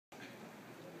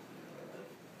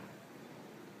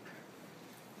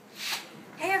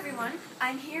everyone.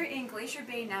 I'm here in Glacier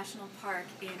Bay National Park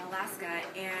in Alaska,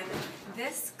 and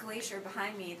this glacier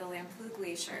behind me, the Lamploon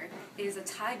Glacier, is a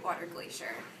Tidewater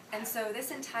glacier. And so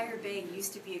this entire bay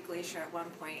used to be a glacier at one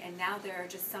point, and now there are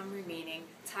just some remaining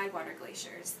Tidewater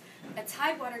glaciers. A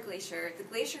Tidewater glacier, the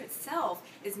glacier itself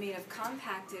is made of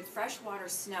compacted freshwater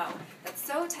snow that's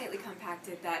so tightly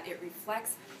compacted that it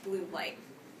reflects blue light.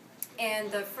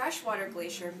 And the freshwater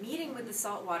glacier meeting with the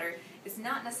saltwater is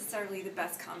not necessarily the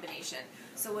best combination.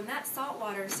 So when that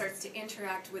saltwater starts to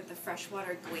interact with the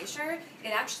freshwater glacier, it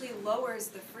actually lowers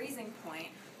the freezing point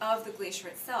of the glacier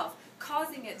itself,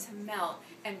 causing it to melt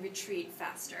and retreat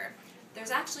faster.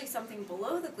 There's actually something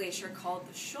below the glacier called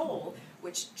the shoal,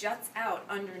 which juts out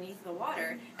underneath the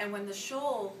water, and when the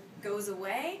shoal goes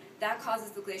away, that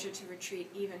causes the glacier to retreat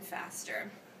even faster.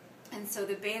 And so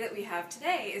the bay that we have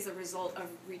today is a result of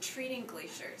retreating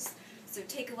glaciers. So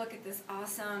take a look at this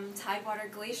awesome Tidewater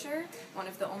glacier, one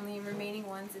of the only remaining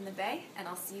ones in the bay, and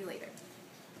I'll see you later.